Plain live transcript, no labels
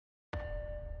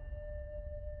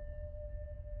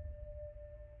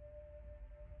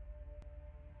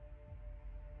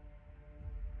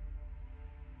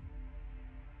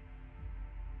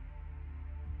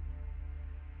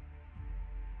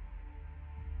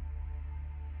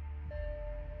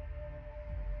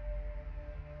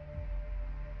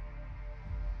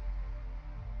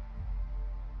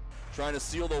trying to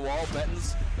seal the wall.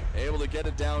 Bettens able to get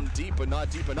it down deep, but not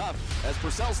deep enough. As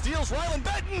Purcell steals, Rylan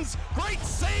Bettens, great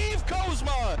save,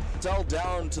 Kozma! Purcell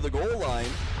down to the goal line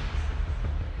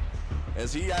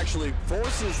as he actually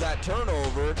forces that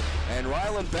turnover, and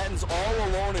Rylan Bettens all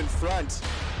alone in front.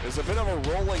 There's a bit of a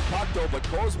rolling puck though, but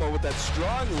Kozma with that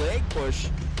strong leg push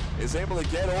is able to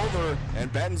get over,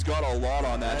 and Bettens got a lot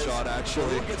on that shot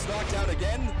actually. Gets knocked down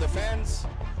again, the fans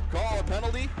call a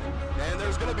penalty, and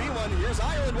there's going to be one. Here's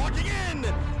Ireland walking in,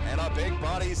 and a big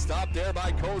body stop there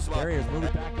by Kozma. Barriers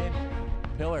moving back in.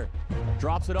 Pillar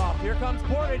drops it off. Here comes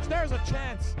Portage. There's a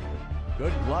chance.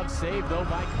 Good glove save though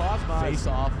by Kozma. Face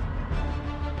off.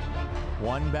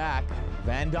 One back.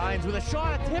 Van Dynes with a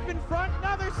shot, a tip in front.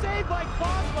 Another save by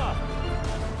Kozma.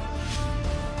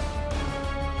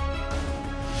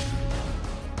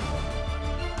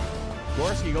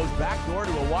 Gorski goes back door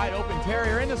to a wide open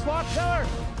Terrier into slot. Pillar.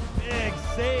 Big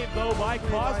save though by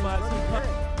Kozma.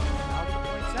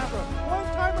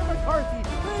 One-timer McCarthy,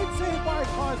 great save by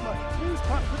Kozma. Hughes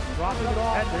dropping it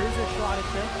off, and there's a shot at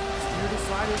him. Steered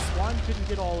aside as Swan couldn't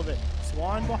get all of it.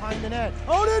 Swan behind the net,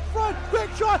 out in front, quick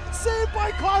shot, saved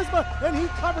by Kozma, and he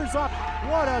covers up.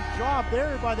 What a job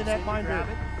there by the netminder.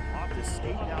 Off the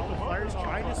skate now, the Flyers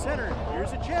trying to center.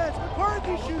 Here's a chance,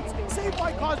 McCarthy shoots, saved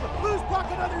by Kozma. Loose puck,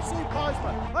 another save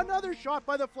Kozma. Another shot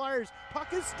by the Flyers.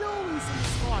 Puck is still loose in the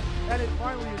slot, and it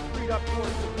finally is freed up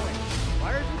towards the point.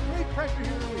 Flyers with great pressure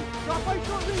here early. Shot by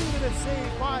Shortly with a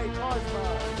save by Kozma.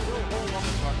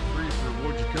 Puck free for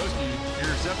Wojciechowski.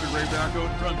 Intercepted right back out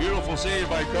in front. Beautiful save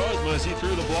by Kozma as he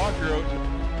threw the blocker out.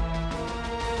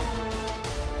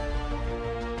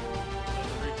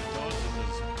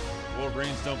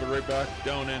 Wolverines dump it right back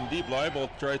down in deep. Leibel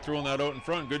try throwing that out in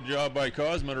front. Good job by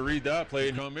Kozma to read that play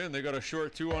and come in. They got a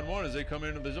short 2-on-1 as they come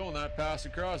into the zone. That pass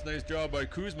across. Nice job by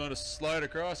Kozma to slide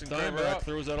across and climber up.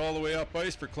 Throws that all the way up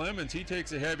ice for Clemens. He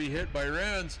takes a heavy hit by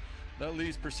Rands. That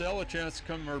leaves Purcell a chance to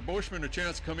come, or Boschman a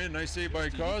chance to come in. Nice save by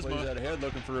Kozma. Plays that ahead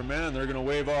looking for a man. They're going to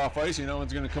wave off ice. You know,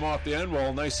 one's going to come off the end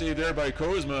wall. Nice save there by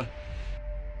Kozma.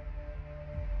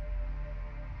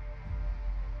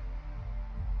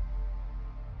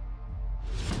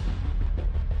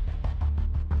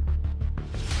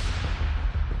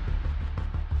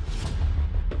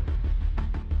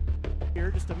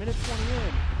 Just a minute 20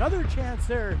 in. Another chance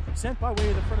there, sent by way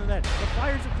of the front of the net. The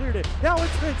Flyers have cleared it. Now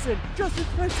it's Vincent. Justin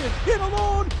Vincent in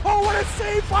alone. Oh, what a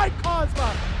save by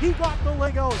Kozma. He got the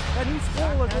leg out, and he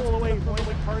stole a goal away from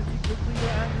McCarthy. Quickly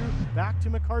to Andrew. Back to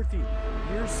McCarthy.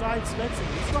 Near side Svensson.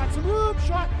 He's got some room.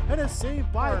 Shot and a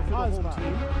save by Kozma.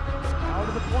 Out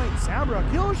of the point. Samra.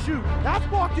 Kill shoot. That's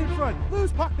blocked in front.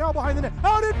 Loose puck now behind the net.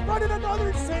 Out in front and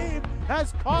another save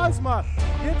as Kozma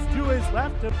gets to his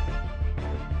left.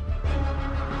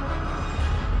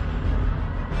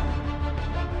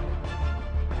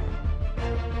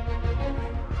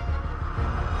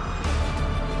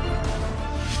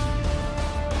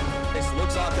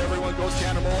 Looks off, everyone goes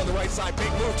Tanner Mole on the right side. Big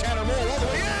move, Tanner Mole all the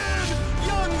way in.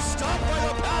 Young stopped by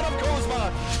the pad of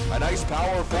Kozma. A nice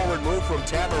power forward move from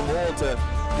Tanner Mole to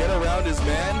get around his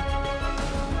man.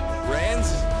 Rands,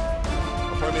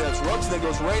 pardon me, that's Rooks, then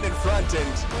goes right in front, and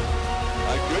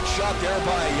a good shot there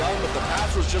by Young, but the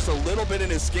pass was just a little bit in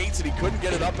his skates and he couldn't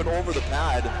get it up and over the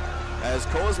pad as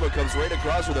Kozma comes right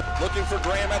across with it, looking for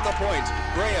Graham at the point.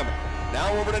 Graham now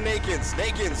over to Nakins.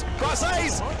 Nakins, cross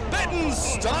ice. Bettens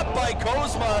stopped by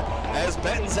Kozma as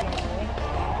Bettens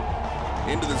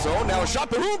into the zone. Now a shot.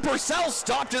 Boom! Purcell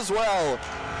stopped as well.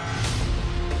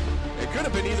 It could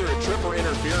have been either a trip or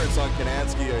interference on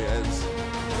Kanansky as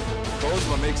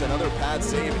Kozma makes another pad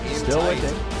save in Still tight.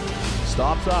 with it.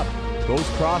 Stops up. Goes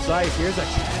cross ice. Here's a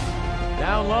chance.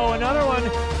 Down low. Another one.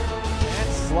 And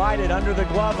slide it under the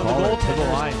glove of the goaltender. To the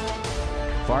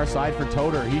line. Far side for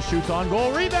Toter. He shoots on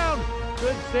goal. Rebound.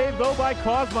 Good save though by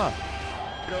Kozma.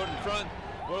 Out in front,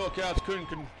 Oilcaps couldn't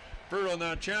convert on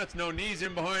that chance. Now knees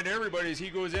in behind everybody as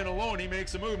he goes in alone. He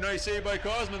makes a move. Nice save by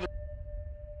Kozma.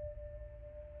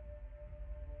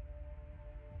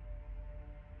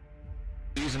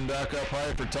 Thiessen back up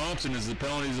high for Thompson as the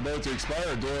penalty is about to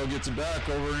expire. Doyle gets it back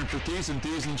over in for Thiessen.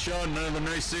 Thiessen shot, another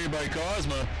nice save by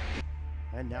Kozma.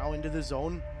 And now into the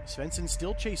zone. Svensson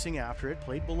still chasing after it.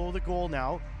 Played below the goal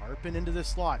now. Harpin into the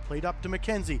slot. Played up to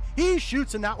McKenzie. He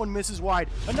shoots and that one misses wide.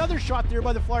 Another shot there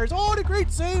by the Flyers. Oh, and a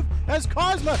great save as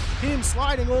Kozma came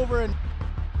sliding over, and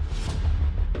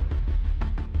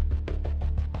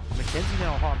McKenzie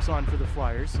now hops on for the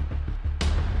Flyers.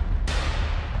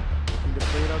 Looking to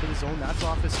play it out of the zone. That's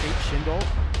off his skate. Schindel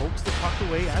pokes the puck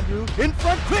away. Andrew in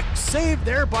front. Quick save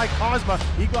there by Kozma.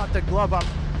 He got the glove up.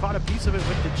 Caught a piece of it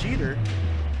with the cheater.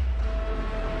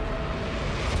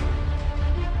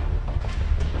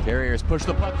 Carriers push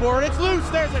the puck forward. It's loose.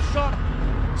 There's a shot.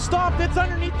 Stopped. It's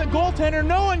underneath the goaltender.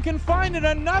 No one can find it.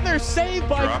 Another save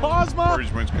by Kozma.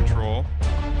 Portage wins control.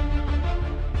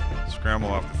 Scramble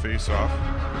off the face-off.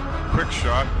 Quick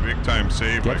shot. Big-time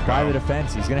save. Gets by the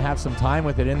defense. He's going to have some time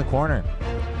with it in the corner.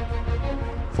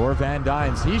 For Van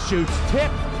Dynes. He shoots.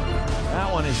 Tipped. That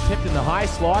one is tipped in the high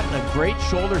slot, and a great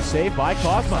shoulder save by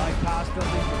Kozma.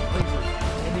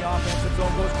 In the offensive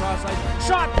zone, goes cross-ice.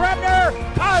 Shot, Bremner!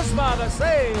 Kozma, the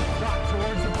save! Shot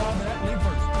towards the bottom of that.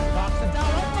 Leafers knocks it down.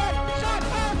 Open! Shot,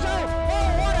 Poncho!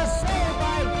 Oh, what a save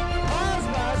by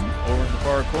Kozma! Over in the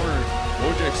far corner,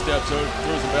 Wojcik steps out,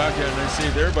 throws the backhand. Nice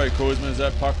save there by Kozma as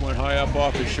that puck went high up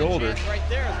off his shoulder. Right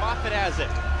there, Moffat has it.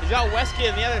 He's got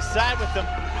Westgate on the other side with him.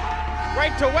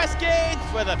 Right to Westgate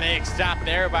with a big stop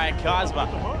there by Kozma.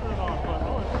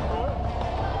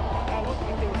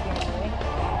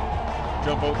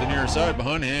 Jump out the near side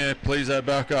behind him, plays that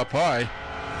back up high.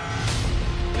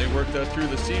 They work that through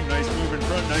the seam, nice move in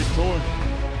front, nice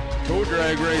toe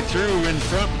drag right through in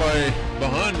front by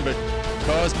behind, but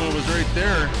Kozma was right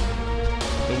there.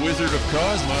 The Wizard of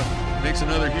Kozma makes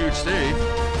another huge save.